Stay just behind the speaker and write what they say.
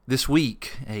This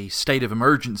week, a state of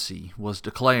emergency was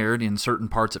declared in certain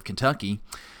parts of Kentucky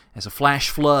as a flash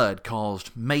flood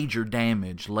caused major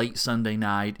damage late Sunday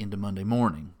night into Monday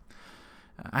morning.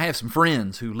 I have some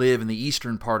friends who live in the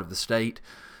eastern part of the state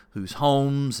whose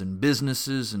homes and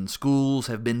businesses and schools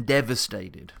have been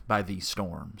devastated by these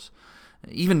storms.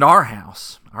 Even our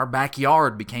house, our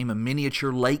backyard, became a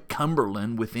miniature Lake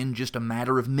Cumberland within just a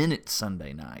matter of minutes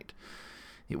Sunday night.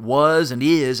 It was and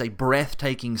is a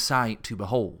breathtaking sight to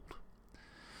behold.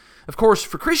 Of course,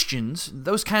 for Christians,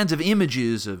 those kinds of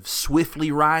images of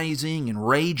swiftly rising and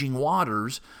raging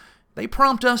waters, they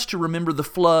prompt us to remember the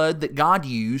flood that God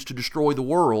used to destroy the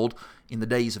world in the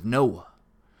days of Noah.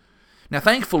 Now,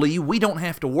 thankfully, we don't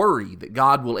have to worry that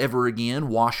God will ever again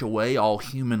wash away all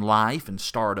human life and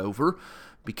start over,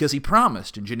 because He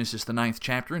promised in Genesis the 9th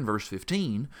chapter in verse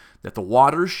 15 that the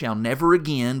waters shall never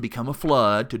again become a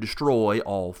flood to destroy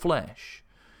all flesh.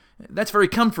 That's very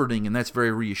comforting and that's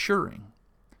very reassuring.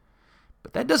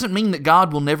 But that doesn't mean that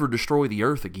God will never destroy the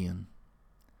earth again.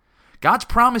 God's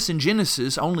promise in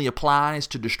Genesis only applies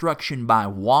to destruction by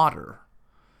water.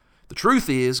 The truth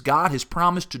is, God has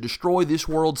promised to destroy this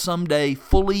world someday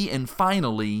fully and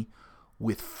finally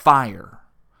with fire.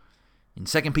 In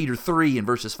 2 Peter 3 in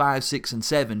verses 5, 6, and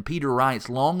 7, Peter writes,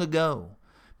 "Long ago,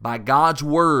 by God's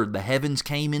word the heavens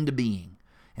came into being,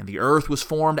 and the earth was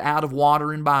formed out of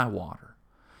water and by water.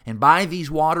 And by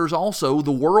these waters also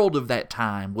the world of that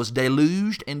time was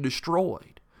deluged and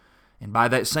destroyed. And by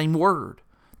that same word,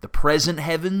 the present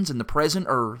heavens and the present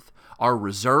earth are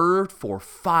reserved for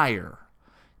fire,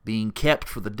 being kept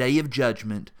for the day of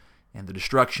judgment and the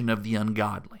destruction of the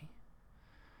ungodly."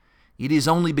 It is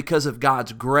only because of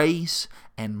God's grace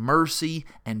and mercy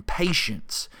and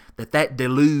patience that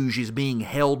deluge is being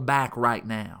held back right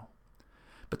now.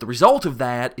 But the result of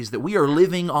that is that we are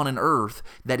living on an earth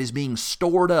that is being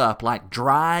stored up like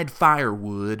dried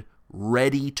firewood,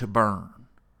 ready to burn.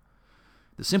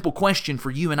 The simple question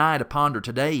for you and I to ponder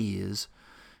today is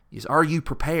are you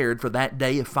prepared for that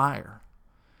day of fire?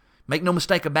 Make no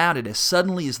mistake about it, as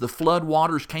suddenly as the flood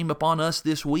waters came upon us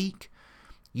this week,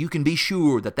 you can be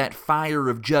sure that fire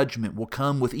of judgment will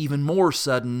come with even more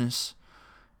suddenness,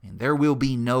 and there will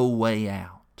be no way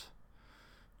out.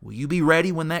 Will you be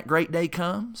ready when that great day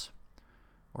comes?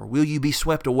 Or will you be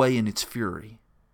swept away in its fury?